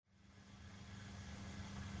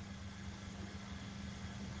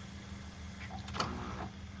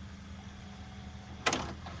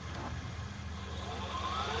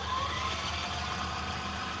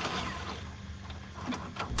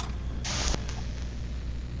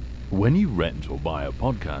When you rent or buy a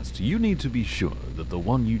podcast, you need to be sure that the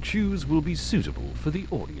one you choose will be suitable for the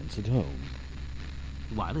audience at home.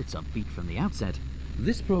 While it's upbeat from the outset,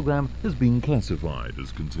 This program has been classified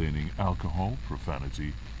as containing alcohol,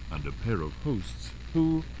 profanity, and a pair of hosts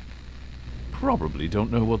who probably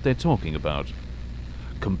don't know what they're talking about.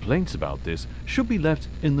 Complaints about this should be left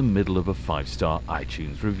in the middle of a 5-star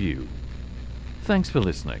iTunes review. Thanks for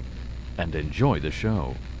listening, and enjoy the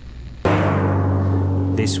show.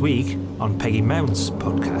 This week on Peggy Mount's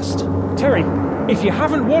podcast. Terry, if you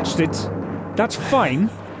haven't watched it, that's fine,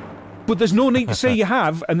 but there's no need to say you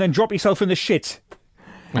have and then drop yourself in the shit.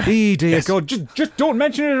 Dear yes. God, just don't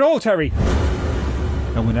mention it at all, Terry.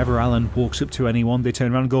 And whenever Alan walks up to anyone, they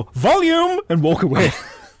turn around and go, "Volume!" and walk away.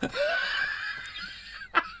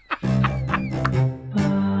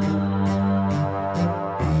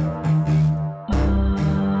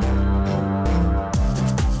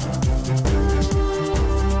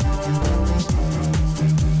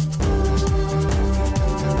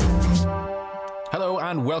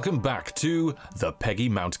 And welcome back to the Peggy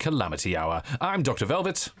Mount Calamity Hour. I'm Dr.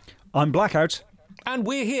 Velvet. I'm Blackout. And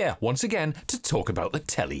we're here once again to talk about the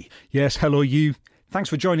telly. Yes, hello you. Thanks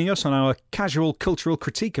for joining us on our casual cultural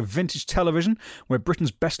critique of vintage television, where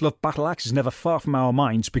Britain's best-loved battle axe is never far from our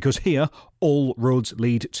minds, because here, all roads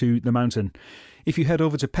lead to the mountain. If you head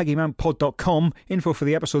over to peggymountpod.com, info for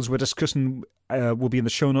the episodes we're discussing will be in the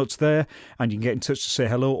show notes there, and you can get in touch to say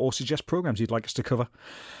hello or suggest programmes you'd like us to cover.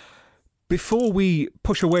 Before we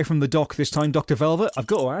push away from the dock this time, Dr. Velvet, I've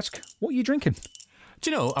got to ask, what are you drinking? Do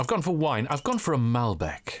you know, I've gone for wine. I've gone for a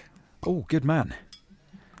Malbec. Oh, good man.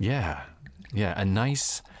 Yeah, a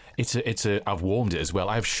nice... I've warmed it as well.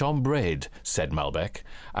 I've chambrayed said Malbec,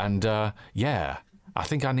 and I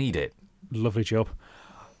think I need it. Lovely job.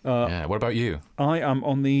 What about you? I am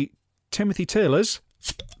on the Timothy Taylor's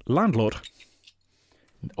Landlord.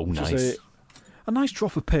 Oh, nice. A nice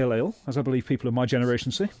drop of pale ale, as I believe people of my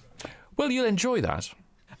generation say. Well, you'll enjoy that.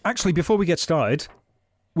 Actually, before we get started,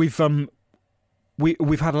 we've had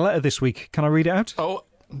a letter this week. Can I read it out? Oh,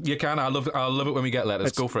 you can. I'll love it when we get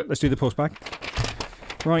letters. Go for it. Let's do the postbag.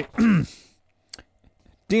 Right.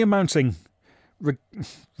 Dear Mounting,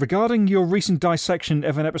 regarding your recent dissection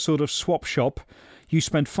of an episode of Swap Shop, you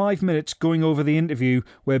spent 5 minutes going over the interview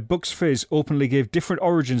where Bucks Fizz openly gave different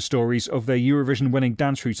origin stories of their Eurovision-winning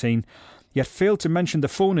dance routine, yet failed to mention the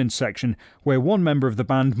phone-in section where one member of the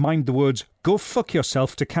band mimed the words "go fuck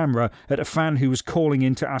yourself" to camera at a fan who was calling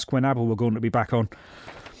in to ask when ABBA were going to be back on.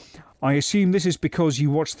 I assume this is because you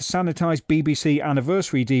watched the sanitised BBC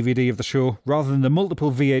anniversary DVD of the show rather than the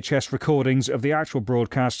multiple VHS recordings of the actual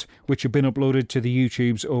broadcast which have been uploaded to the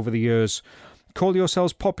YouTubes over the years. Call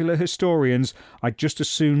yourselves popular historians. I'd just as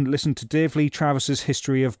soon listen to Dave Lee Travis's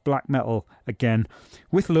History of Black Metal again.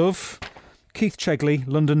 With love, Keith Chegley,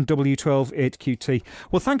 London W12 8QT.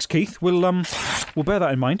 Well, thanks, Keith. We'll bear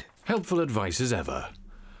that in mind. Helpful advice as ever.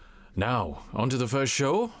 Now, on to the first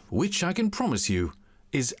show, which I can promise you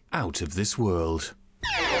is out of this world.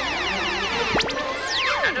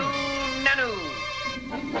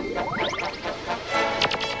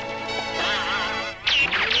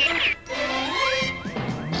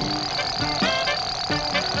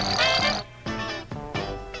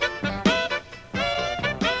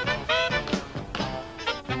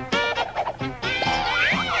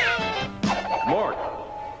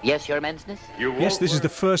 Yes, Your Immenseness? Yes, this is the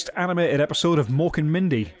first animated episode of Mork and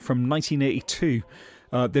Mindy from 1982.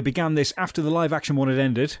 They began this after the live-action one had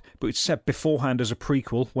ended, but it's set beforehand as a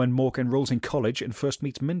prequel when Mork enrolls in college and first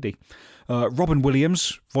meets Mindy. Robin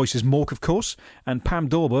Williams voices Mork, of course, and Pam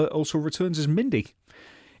Dawber also returns as Mindy.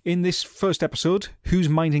 In this first episode, Who's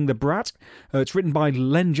Minding the Brat? It's written by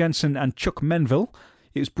Len Jensen and Chuck Menville.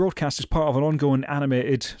 It was broadcast as part of an ongoing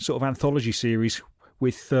animated sort of anthology series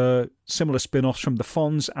with similar spin-offs from The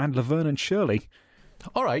Fonz and Laverne and Shirley.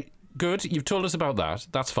 All right, good. You've told us about that.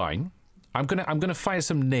 That's fine. I'm gonna fire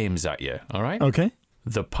some names at you. All right. Okay.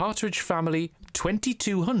 The Partridge Family,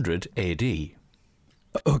 2200 AD.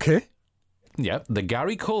 Okay. Yep. The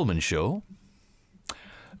Gary Coleman Show.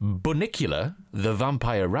 Bunicula, the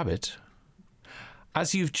Vampire Rabbit.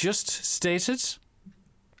 As you've just stated,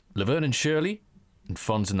 Laverne and Shirley, and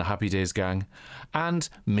Fonz and the Happy Days Gang, and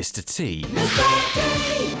Mr. T.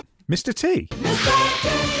 Mr. T?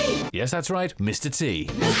 Mr. T! Yes, that's right, Mr. T.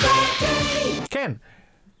 Mr. T! Ken,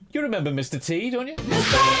 you remember Mr. T, don't you?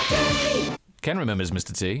 Mr. T! Ken remembers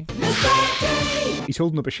Mr. T. Mr. T! He's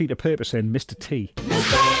holding up a sheet of paper saying Mr. T.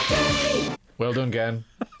 Mr. T! Well done, Ken.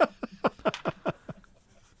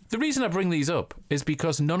 The reason I bring these up is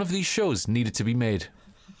because none of these shows needed to be made.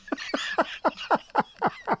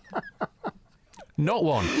 Not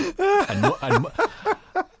one.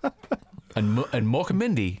 And Mork and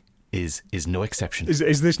Mindy is no exception.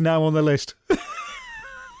 Is this now on the list?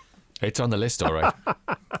 It's on the list, all right.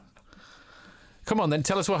 Come on, then.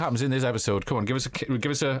 Tell us what happens in this episode. Come on, give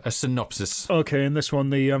us a synopsis. Okay, in this one,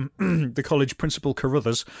 the the college principal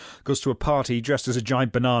Carruthers goes to a party dressed as a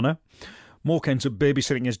giant banana. Mork ends up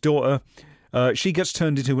babysitting his daughter. She gets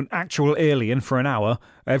turned into an actual alien for an hour.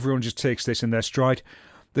 Everyone just takes this in their stride.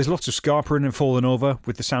 There's lots of scarpering and falling over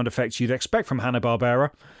with the sound effects you'd expect from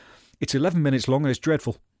Hanna-Barbera. It's 11 minutes long and it's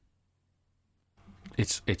dreadful.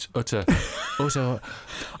 It's utter. The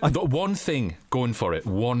one thing going for it,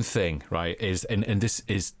 right, is, and this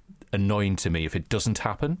is annoying to me if it doesn't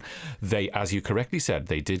happen. They, as you correctly said,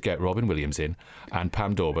 they did get Robin Williams in and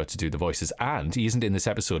Pam Dauber to do the voices, and he isn't in this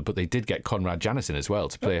episode, but they did get Conrad Janis in as well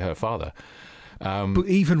to play her father. But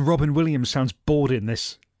even Robin Williams sounds bored in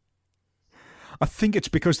this. I think it's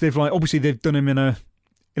because they've obviously they've done him in a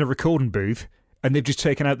recording booth, and they've just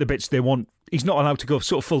taken out the bits they want. He's not allowed to go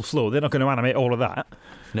sort of full flow. They're not going to animate all of that.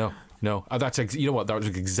 No. You know what? That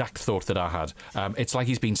was the exact thought that I had. It's like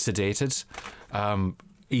he's been sedated.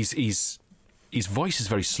 His voice is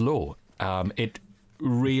very slow. It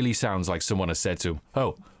really sounds like someone has said to him,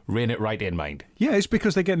 "Oh, rein it right in, mind." Yeah, it's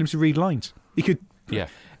because they're getting him to read lines. He could. Yeah.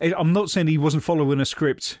 I'm not saying he wasn't following a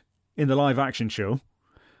script in the live action show.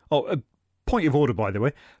 Oh, a point of order, by the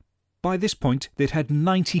way. By this point, they'd had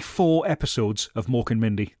 94 episodes of Mork and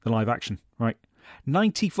Mindy, the live action, right?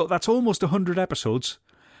 94, that's almost 100 episodes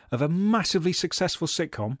of a massively successful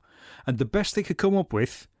sitcom, and the best they could come up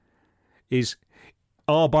with is,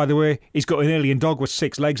 oh, by the way, he's got an alien dog with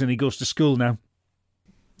 6 legs and he goes to school now.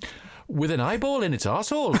 With an eyeball in its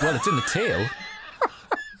arsehole? Well, it's in the tail.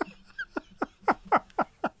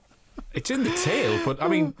 It's in the tail, but, I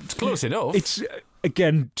mean, it's close enough. It's,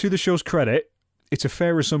 again, to the show's credit, it's a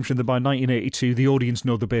fair assumption that by 1982 the audience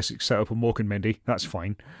know the basic setup of Mork and Mindy. That's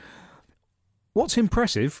fine. What's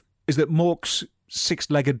impressive is that Mork's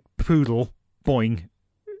 6-legged poodle, Boing,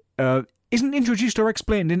 isn't introduced or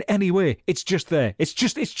explained in any way. It's just there. It's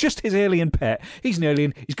just his alien pet. He's an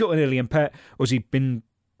alien. He's got an alien pet. Or has he been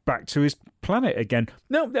back to his planet again?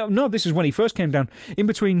 No. This is when he first came down. In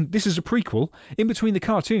between, this is a prequel. In between the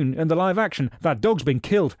cartoon and the live action, that dog's been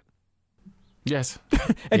killed. Yes.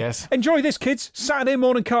 Yes. Enjoy this, kids. Saturday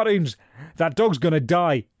morning cartoons. That dog's going to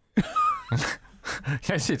die.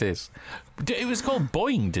 Yes, it is. It was called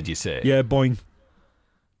Boing, did you say? Yeah, Boing.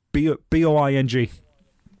 B-O-I-N-G.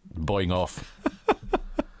 Boing off.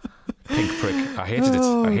 Pink prick. I hated it.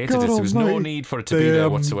 There was no need for it to be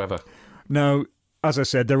there whatsoever. Now, as I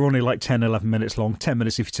said, they're only like 10, 11 minutes long. 10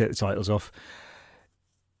 minutes if you take the titles off.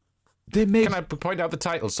 Can I point out the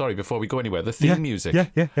title, sorry, before we go anywhere? The theme music.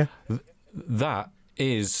 Yeah. That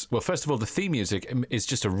is, well, first of all, the theme music is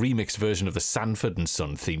just a remixed version of the Sanford and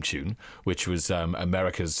Son theme tune, which was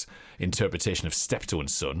America's interpretation of Steptoe and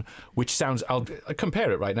Son, which sounds, I'll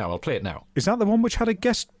compare it right now, I'll play it now. Is that the one which had a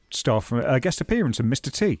guest appearance from Mr.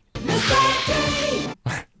 T? Mr.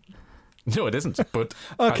 T! No, it isn't, but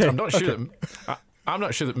okay, I'm not sure I'm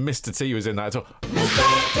not sure that Mr. T was in that at all.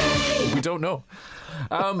 Mr. T! We don't know.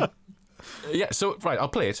 Yeah, so, right, I'll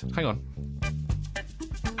play it. Hang on.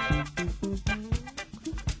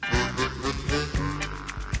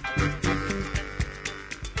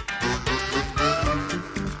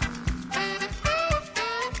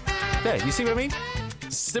 There, you see what I mean?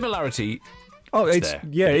 Similarity. Oh,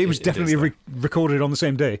 there. It was definitely recorded on the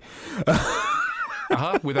same day.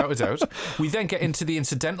 Without a doubt. We then get into the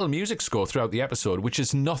incidental music score throughout the episode, which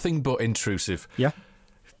is nothing but intrusive. Yeah.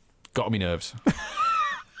 Got on my nerves.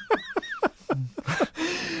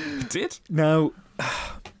 Did? Now,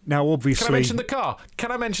 obviously... Can I mention the car?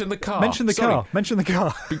 Mention the car. Mention the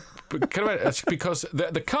car. Because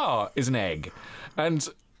the car is an egg. And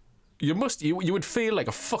you would feel like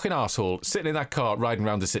a fucking arsehole sitting in that car riding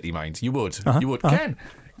around the city, mind. You would. You would.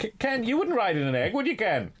 Ken, you wouldn't ride in an egg, would you,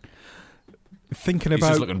 Ken? He's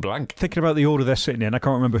just looking blank. Thinking about the order they're sitting in, I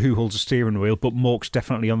can't remember who holds the steering wheel, but Mork's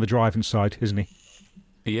definitely on the driving side, isn't he?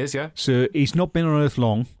 He is, yeah. So he's not been on Earth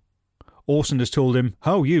long. Orson has told him,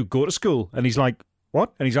 you go to school. And he's like,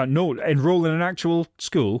 what? And he's like, no, enroll in an actual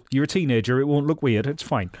school. You're a teenager. It won't look weird. It's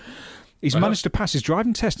fine. He's managed to pass his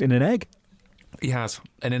driving test in an egg. He has.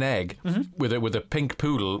 In an egg. Mm-hmm. With a pink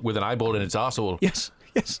poodle with an eyeball in its arsehole. Yes.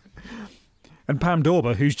 And Pam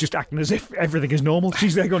Dauber, who's just acting as if everything is normal.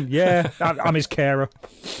 She's there going, yeah, I'm his carer.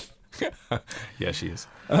 Yeah, she is.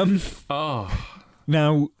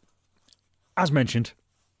 Now, as mentioned,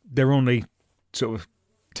 they're only sort of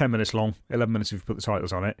 10 minutes long, 11 minutes if you put the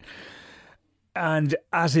titles on it. And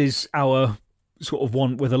as is our sort of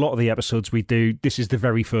one with a lot of the episodes we do, this is the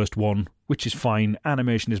very first one which is fine.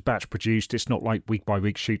 Animation is batch produced. It's not like week by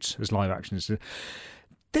week shoots as live action is.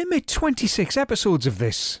 They made 26 episodes of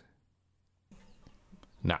this.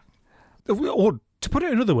 Nah. Or to put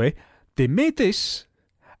it another way, they made this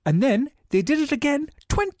and then they did it again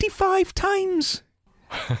 25 times.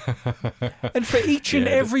 And for each and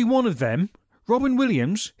every one of them, Robin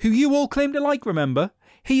Williams, who you all claim to like, remember,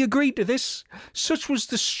 he agreed to this. Such was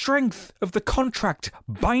the strength of the contract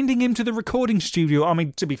binding him to the recording studio. I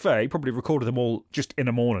mean, to be fair, he probably recorded them all just in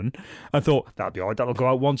a morning and thought, that'll be all right, that'll go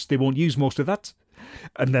out once, they won't use most of that.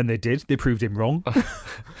 And then they did. They proved him wrong.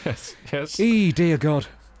 Yes. Dear God.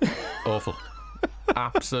 Awful.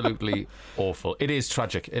 Absolutely awful. It is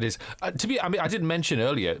tragic. It is. I didn't mention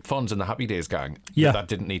earlier Fonz and the Happy Days gang. Yeah. That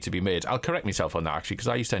didn't need to be made. I'll correct myself on that, actually, because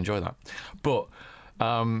I used to enjoy that. But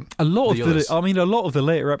a lot of the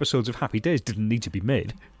later episodes of Happy Days didn't need to be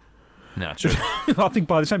made. No, true. I think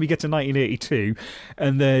by the time you get to 1982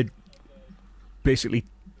 and they're basically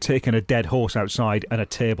taking a dead horse outside and a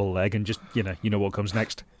table leg and just, you know what comes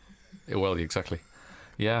next. Well, exactly.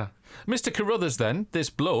 Yeah. Mr. Carruthers, then, this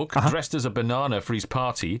bloke dressed as a banana for his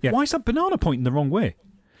party. Yeah. Why is that banana pointing the wrong way?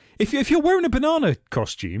 If you're wearing a banana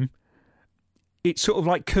costume, it sort of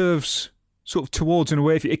like curves sort of towards and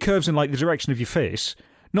away. It curves in like the direction of your face,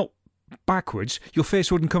 not backwards. Your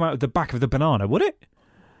face wouldn't come out of the back of the banana, would it?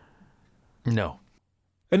 No.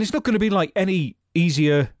 And it's not going to be like any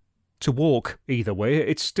easier to walk either way.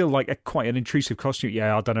 It's still like quite an intrusive costume.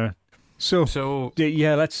 Yeah, I don't know. So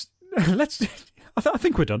yeah, let's. I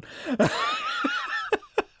think we're done.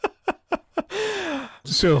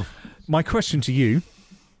 So, my question to you.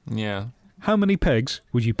 Yeah. How many pegs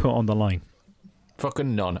would you put on the line?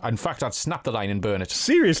 Fucking none. In fact, I'd snap the line and burn it.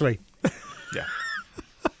 Seriously? Yeah.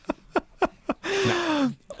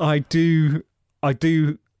 No. I do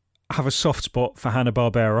have a soft spot for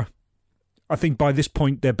Hanna-Barbera. I think by this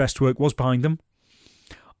point their best work was behind them.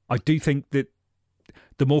 I do think that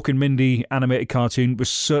the Mork and Mindy animated cartoon was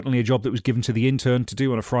certainly a job that was given to the intern to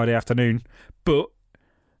do on a Friday afternoon, but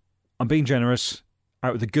I'm being generous.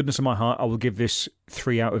 Out of the goodness of my heart, I will give this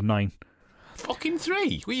 3 out of 9. Fucking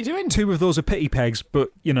 3? What are you doing? 2 of those are pity pegs, but,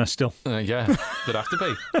 still. Yeah, they'd have to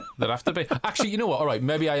be. They'd have to be. Actually, you know what? All right,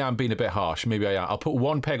 maybe I am being a bit harsh. Maybe I am. I'll put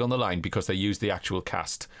 1 peg on the line because they used the actual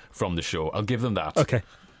cast from the show. I'll give them that. Okay.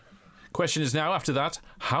 Question is now, after that,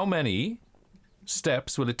 how many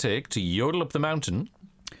steps will it take to yodel up the mountain?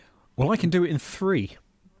 Well, I can do it in 3.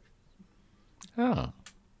 Oh.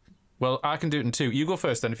 Well, I can do it in 2. You go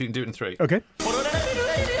first then if you can do it in 3. Okay.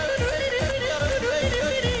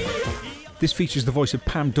 This features the voice of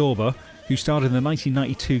Pam Dawber, who starred in the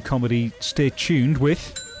 1992 comedy Stay Tuned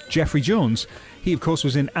with Jeffrey Jones. He, of course,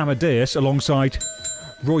 was in Amadeus alongside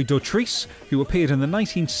Roy Dotrice, who appeared in the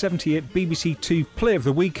 1978 BBC 2 Play of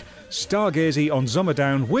the Week, Stargazy on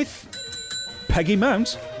Zommerdown with Peggy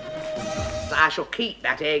Mount. I shall keep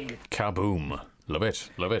that egg. Kaboom. Love it.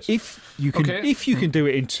 Love it. If you can do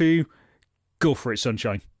it in 2, go for it,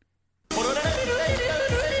 sunshine.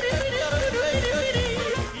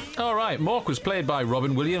 All right, Mork was played by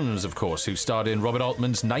Robin Williams, of course, who starred in Robert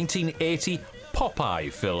Altman's 1980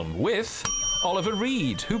 Popeye film with Oliver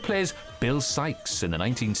Reed, who plays Bill Sykes in the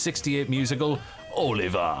 1968 musical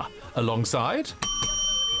Oliver, alongside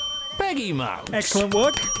Peggy Mount. Excellent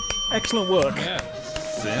work. Excellent work.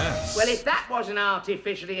 Yes. Well, if that wasn't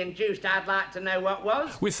artificially induced, I'd like to know what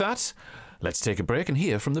was. With that, let's take a break and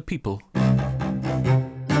hear from the people.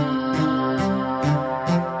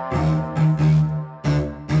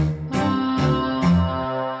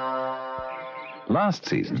 Last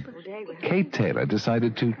season, Kate Taylor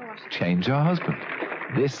decided to change her husband.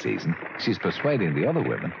 This season, she's persuading the other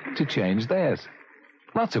women to change theirs.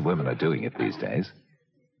 Lots of women are doing it these days.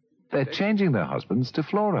 They're changing their husbands to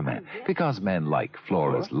Flora men because men like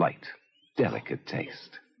Flora's light, delicate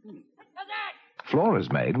taste. Flora's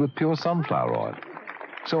made with pure sunflower oil,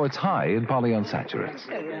 so it's high in polyunsaturates.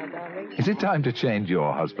 Is it time to change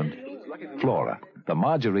your husband? Flora, the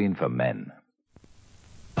margarine for men.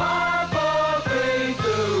 5, 4, 3, 2,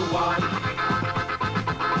 1.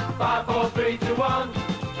 5, 4, 3, 2, 1.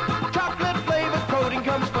 Chocolate flavored coating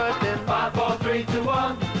comes first in 5, 4, 3, 2,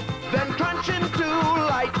 1. then crunch into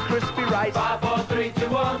light crispy rice. 5, 4, 3, 2,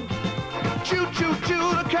 1. Chew, chew,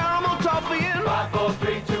 chew the caramel toffee in 5, 4,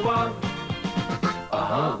 3, 2, 1.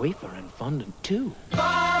 Wafer and fondant too.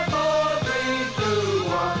 5, 4, 3, 2,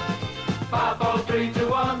 1. 5, 4, 3, 2,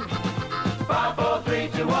 1. 5, 4, 3,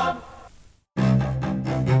 2, 1.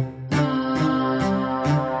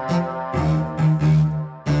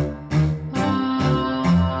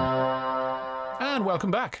 And welcome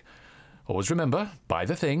back. Always remember, buy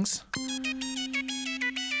the things.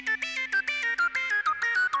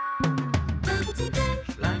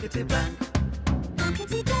 Blankety blank.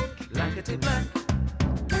 Blankety blank. Blankety blank.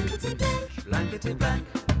 Blankety blank. Blankety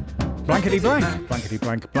blank. Blankety blank. Blankety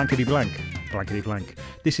blank. Blankety blank. Blankety blank.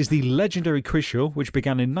 This is the legendary quiz show which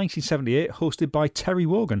began in 1978, hosted by Terry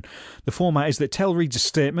Wogan. The format is that Tell reads a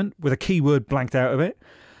statement with a keyword blanked out of it.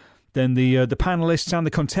 Then the panellists and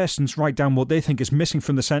the contestants write down what they think is missing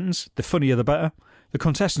from the sentence. The funnier the better. The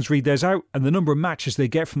contestants read theirs out, and the number of matches they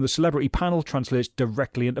get from the celebrity panel translates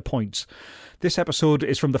directly into points. This episode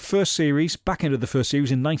is from the first series, back into the first series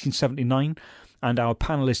in 1979, and our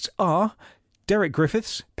panellists are Derek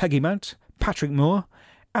Griffiths, Peggy Mount, Patrick Moore,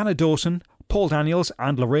 Anna Dawson, Paul Daniels,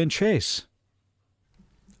 and Lorraine Chase.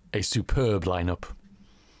 A superb lineup.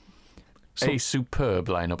 A superb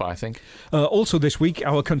lineup, I think. Also this week,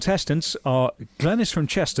 our contestants are Glenys from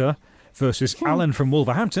Chester versus Alan from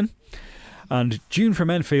Wolverhampton, and June from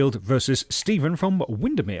Enfield versus Stephen from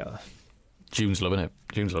Windermere. June's loving it.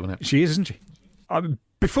 June's loving it. She is, isn't she?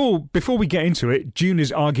 Before we get into it, June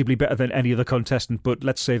is arguably better than any other contestant, but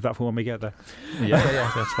let's save that for when we get there.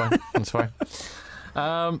 Yeah, that's fine. That's fine.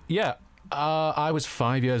 I was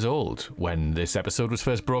 5 years old when this episode was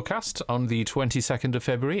first broadcast on the 22nd of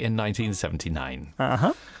February in 1979.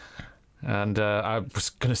 Uh-huh. And I was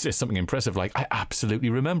going to say something impressive like, I absolutely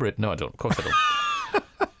remember it. No, I don't. Of course I don't.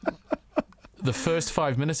 The first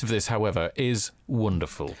 5 minutes of this, however, is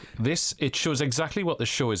wonderful. It shows exactly what the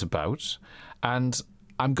show is about, and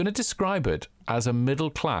I'm going to describe it as a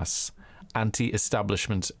middle-class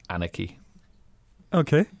anti-establishment anarchy.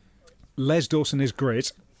 Okay. Les Dawson is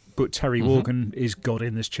great, but Terry Wogan is God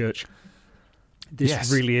in this church.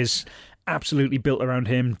 This really is absolutely built around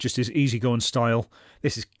him, just his easygoing style.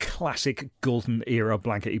 This is classic golden era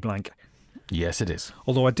blankety blank. Yes, it is.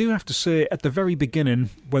 Although I do have to say, at the very beginning,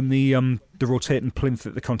 when the rotating plinth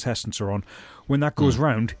that the contestants are on, when that goes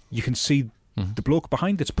round, you can see the bloke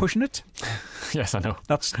behind that's pushing it. Yes, I know.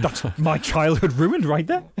 That's my childhood ruined right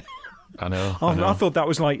there. I know. I thought that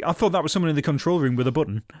was someone in the control room with a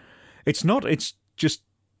button. It's not. It's just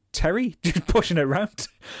Terry just pushing it round.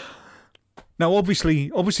 Now,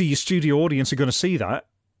 obviously, your studio audience are going to see that,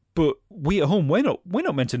 but we at home, we're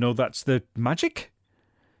not meant to know that's the magic.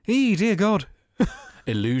 Dear God.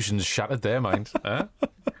 Illusions shattered their mind.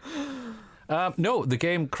 No, the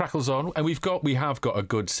game crackles on, and we have got a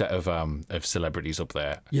good set of celebrities up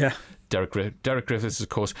there. Yeah. Derek Griffiths, of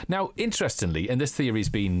course. Now, interestingly, and this theory's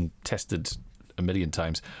been tested a million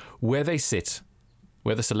times, where the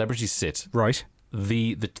celebrities sit, right,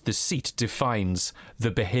 the seat defines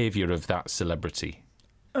the behaviour of that celebrity.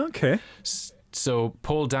 Okay. So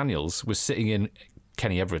Paul Daniels was sitting in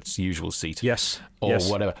Kenny Everett's usual seat. Yes. Or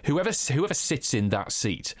whatever. Whoever sits in that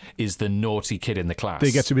seat is the naughty kid in the class. They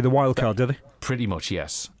get to be the wild card, do they? Pretty much,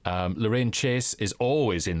 yes. Lorraine Chase is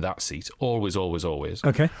always in that seat. Always, always, always.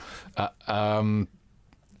 Okay. And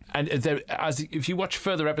if you watch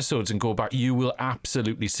further episodes and go back, you will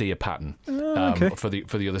absolutely see a pattern for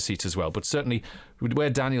the other seats as well. But certainly, where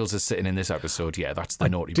Daniels is sitting in this episode, that's the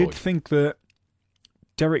naughty boy. I did think that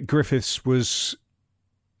Derek Griffiths was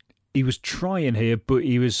trying here, but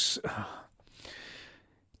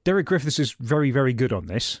Derek Griffiths is very, very good on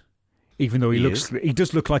this, even though he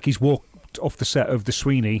does look like he's walked off the set of The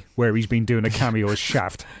Sweeney, where he's been doing a cameo as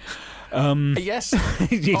Shaft. Yes.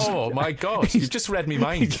 Oh my God! You've just read me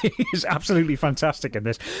mind. He's absolutely fantastic in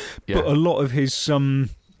this, but a lot of his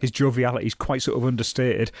joviality is quite sort of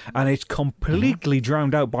understated, and it's completely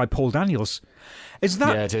drowned out by Paul Daniels.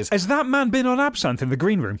 It is. Has that man been on absinthe in the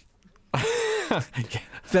green room?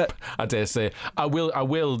 I dare say. I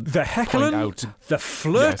will. The heckling, the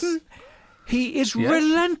flirting. Yes. He is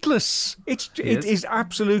relentless. It is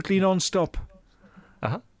absolutely non-stop.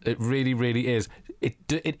 It really, really is.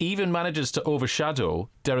 It even manages to overshadow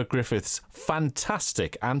Derek Griffiths'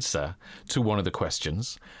 fantastic answer to one of the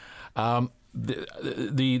questions. The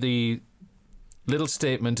little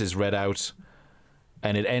statement is read out,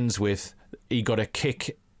 and it ends with, he got a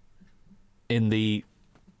kick in the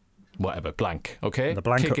whatever, blank, okay? The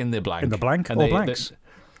blank, kick in the blank. In the blank, or blanks.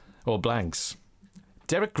 Or blanks.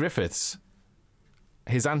 Derek Griffiths,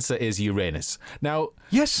 his answer is Uranus. Now...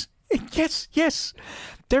 Yes.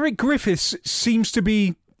 Derek Griffiths seems to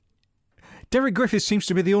be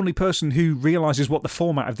the only person who realises what the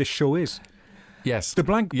format of this show is. Yes. The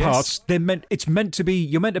blank parts, it's meant to be,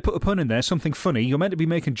 you're meant to put a pun in there, something funny, you're meant to be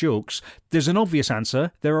making jokes. There's an obvious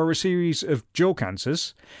answer, there are a series of joke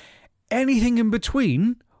answers. Anything in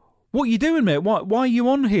between, what are you doing, mate? Why are you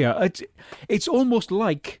on here? It's almost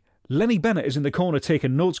like Lenny Bennett is in the corner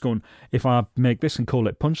taking notes going, if I make this and call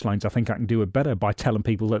it punchlines, I think I can do it better by telling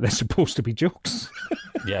people that they're supposed to be jokes.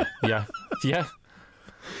 Yeah. Do you know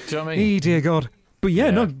what I mean? Dear God. But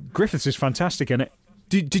no, Griffiths is fantastic in it.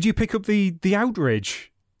 Did you pick up the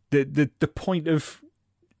outrage? The point of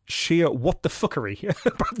sheer what the fuckery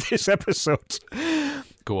about this episode?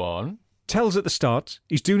 Go on. Tells at the start,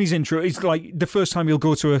 he's doing his intro. He's like, the first time he'll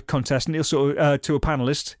go to a contestant, he'll sort of, to a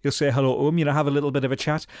panellist, he'll say hello to him, have a little bit of a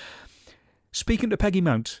chat. Speaking to Peggy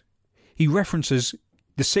Mount, he references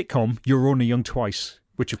the sitcom You're Only Young Twice,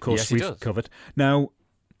 which of course we've covered. Now,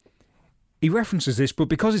 he references this, but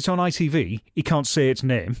because it's on ITV, he can't say its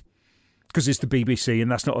name because it's the BBC and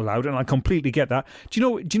that's not allowed, and I completely get that. Do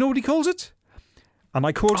you know what he calls it? And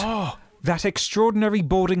I quote, that extraordinary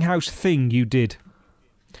boarding house thing you did.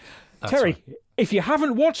 That's Terry, right. If you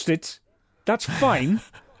haven't watched it, that's fine,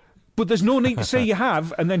 but there's no need to say you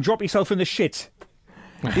have and then drop yourself in the shit.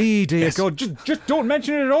 Dear yes. God, just don't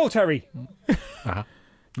mention it at all, Terry. Uh-huh.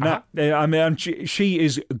 I mean, she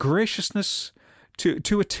is graciousness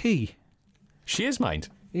to a T. She is mind.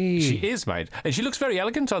 She is mind, and she looks very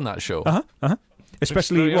elegant on that show.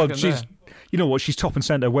 Especially, well, she's, you know what, she's top and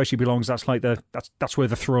centre where she belongs. That's like that's where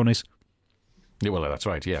the throne is. Yeah, well, that's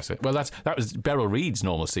right. Yes. Well, that was Beryl Reid's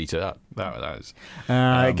normal seat. That is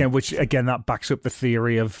again that backs up the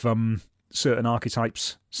theory of certain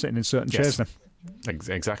archetypes sitting in certain chairs. Then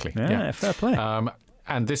exactly. Yeah, fair play.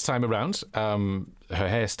 And this time around, her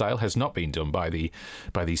hairstyle has not been done by the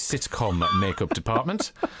sitcom makeup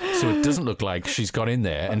department, so it doesn't look like she's gone in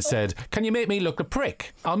there and said, "Can you make me look a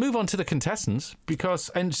prick?" I'll move on to the contestants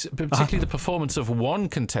and particularly the performance of one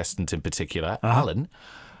contestant in particular, Alan.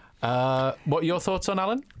 What are your thoughts on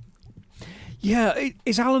Alan? Yeah,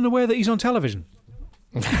 is Alan aware that he's on television?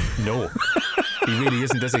 No, he really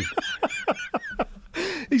isn't, is he?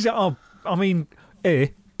 He's I mean,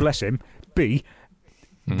 A, bless him. B,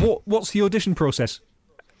 what's the audition process?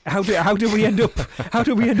 How do we end up? How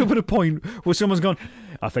do we end up at a point where someone's gone,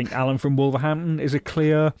 I think Alan from Wolverhampton is a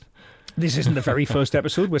clear. This isn't the very first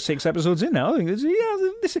episode. We're 6 episodes in now. I think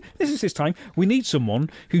this is his time. We need someone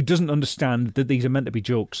who doesn't understand that these are meant to be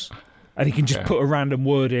jokes, and he can just put a random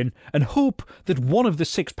word in and hope that one of the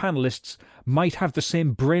 6 panelists might have the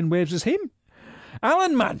same brainwaves as him.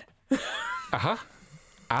 Alan, man.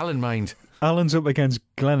 Alan, mind. Alan's up against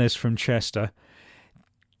Glenys from Chester.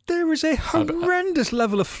 There is a horrendous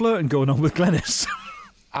level of flirting going on with Glenys.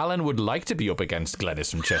 Alan would like to be up against Glenys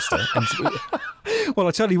from Chester. Well,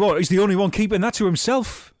 I tell you what, he's the only one keeping that to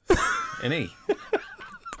himself. Isn't he?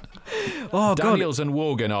 Oh, Daniels God. and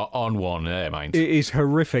Wogan are on one there, mind. It is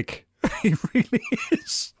horrific. It really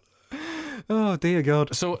is. Oh, dear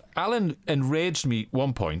God. So Alan enraged me at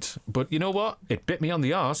one point, but you know what? It bit me on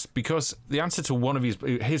the arse because the answer to one of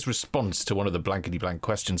his response to one of the blankety blank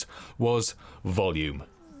questions was volume.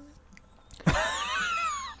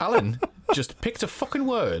 Alan just picked a fucking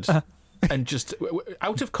word and just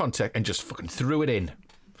out of context and just fucking threw it in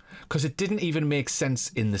because it didn't even make sense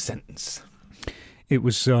in the sentence. It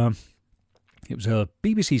was a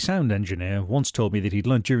BBC sound engineer once told me that he'd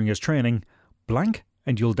learnt during his training, blank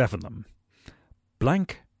and you'll deafen them.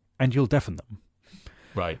 Blank and you'll deafen them.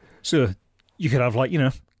 Right. So you could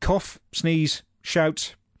have cough, sneeze,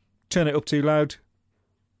 shout, turn it up too loud.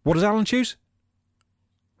 What does Alan choose?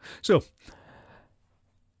 So,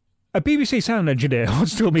 a BBC sound engineer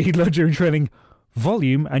once told me he'd learned during training,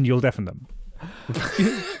 volume and you'll deafen them.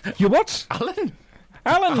 You what?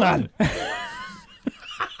 Alan, man.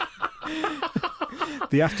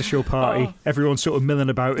 The after-show party, everyone's sort of milling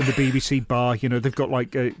about in the BBC bar. They've got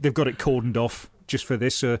they've got it cordoned off just for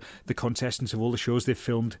this. The contestants of all the shows they've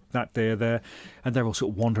filmed that day are there, and they're all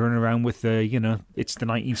sort of wandering around with it's the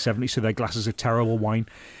 1970s, so their glasses of terrible wine.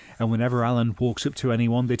 And whenever Alan walks up to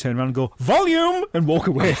anyone, they turn around and go, volume, and walk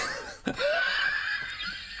away.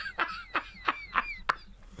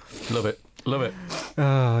 Love it.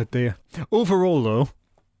 Oh, dear. Overall, though,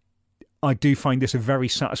 I do find this a very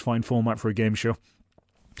satisfying format for a game show.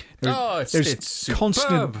 There's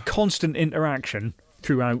constant interaction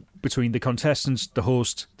throughout between the contestants, the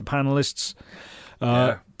host, the panellists.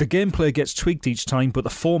 The gameplay gets tweaked each time, but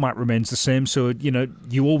the format remains the same. So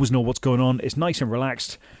you always know what's going on. It's nice and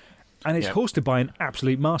relaxed, and it's hosted by an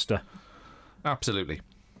absolute master. Absolutely.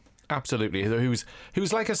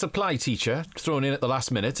 Who's like a supply teacher thrown in at the last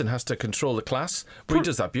minute and has to control the class. But he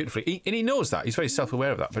does that beautifully, and he knows that. He's very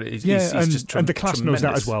self-aware of that. But he's just and the class tremendous.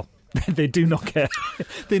 knows that as well. They do not care.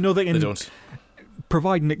 They know they can. They don't.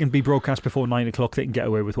 Providing it can be broadcast before 9 o'clock, they can get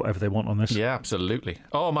away with whatever they want on this. Yeah, absolutely.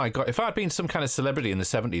 Oh my God! If I'd been some kind of celebrity in the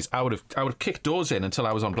 70s, I would have kicked doors in until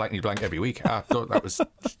I was on Blankety Blank every week. I thought that was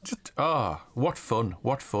what fun,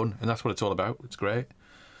 and that's what it's all about. It's great.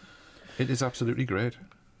 It is absolutely great.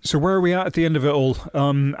 So where are we at the end of it all?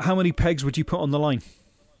 How many pegs would you put on the line?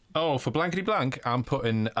 Oh, for Blankety Blank, I'm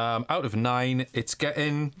putting out of 9. It's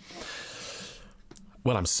getting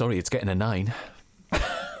Well, I'm sorry, it's getting a 9.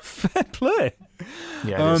 Fair play.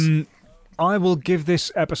 Yeah, it is. I will give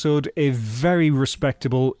this episode a very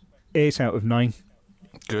respectable 8 out of 9.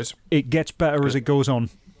 Good. It gets better as it goes on.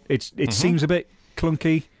 It seems a bit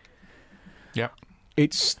clunky. Yeah.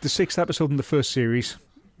 It's the 6th episode in the first series,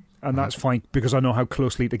 and that's fine because I know how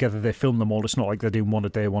closely together they film them all. It's not like they're doing one a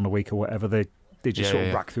day, one a week, or whatever. They just sort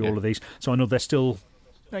of rack through all of these. So I know they're still.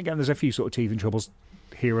 Again, there's a few sort of teething troubles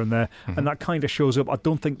here and there, and that kind of shows up. I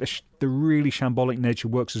don't think the really shambolic nature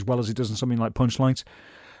works as well as it does in something like Punchlines.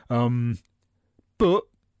 But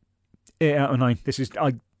 8 out of 9. This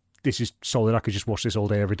is solid. I could just watch this all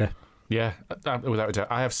day, every day. Yeah, without a doubt.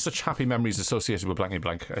 I have such happy memories associated with Blankety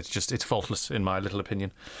Blank. It's faultless in my little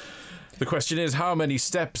opinion. The question is, how many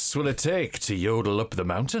steps will it take to yodel up the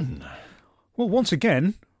mountain? Well, once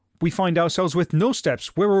again, we find ourselves with no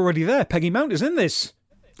steps. We're already there. Peggy Mount is in this.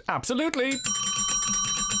 Absolutely.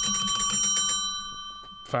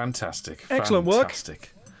 Fantastic. Excellent work.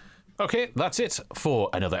 Fantastic. Okay, that's it for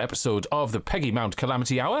another episode of the Peggy Mount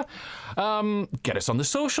Calamity Hour. Get us on the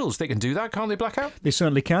socials. They can do that, can't they, Blackout? They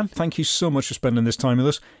certainly can. Thank you so much for spending this time with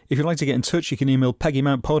us. If you'd like to get in touch, you can email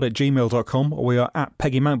peggymountpod@gmail.com, or we are at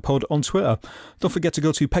peggymountpod on Twitter. Don't forget to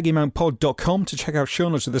go to peggymountpod.com to check out show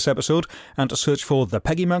notes of this episode and to search for the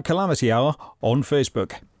Peggy Mount Calamity Hour on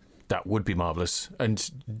Facebook. That would be marvellous. And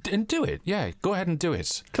do it. Yeah, go ahead and do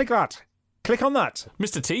it. Click that. Click on that.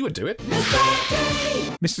 Mr. T would do it.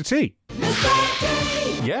 Mr. T.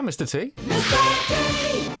 Yeah, Mr. T.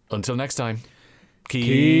 Until next time.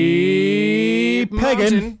 Keep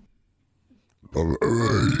pegging.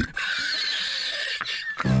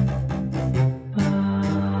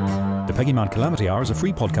 The Peggy Mount Calamity Hour is a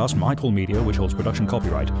free podcast from iPol Media, which holds production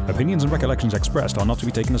copyright. Opinions and recollections expressed are not to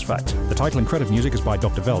be taken as fact. The title and credit music is by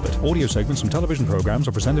Dr. Velvet. Audio segments from television programs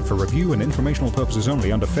are presented for review and informational purposes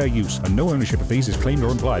only under fair use, and no ownership of these is claimed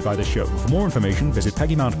or implied by this show. For more information, visit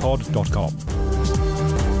peggymountpod.com.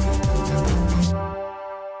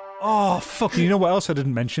 Oh, fuck, you know what else I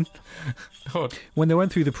didn't mention? What? When they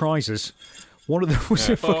went through the prizes, one of them was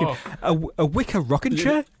a wicker rocking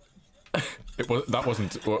chair? That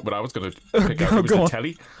wasn't what I was going to pick out. It was the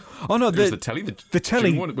telly. Oh no, it was the telly. The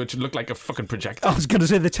telly one, which looked like a fucking projector. I was going to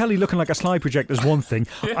say the telly looking like a slide projector is one thing.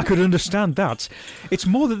 Yeah. I could understand that. It's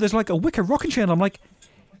more that there's like a wicker rocking chair, and I'm like,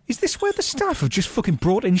 is this where the staff have just fucking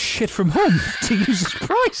brought in shit from home to use as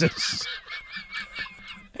prizes?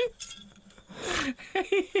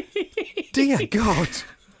 Dear God.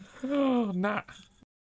 Oh, nah.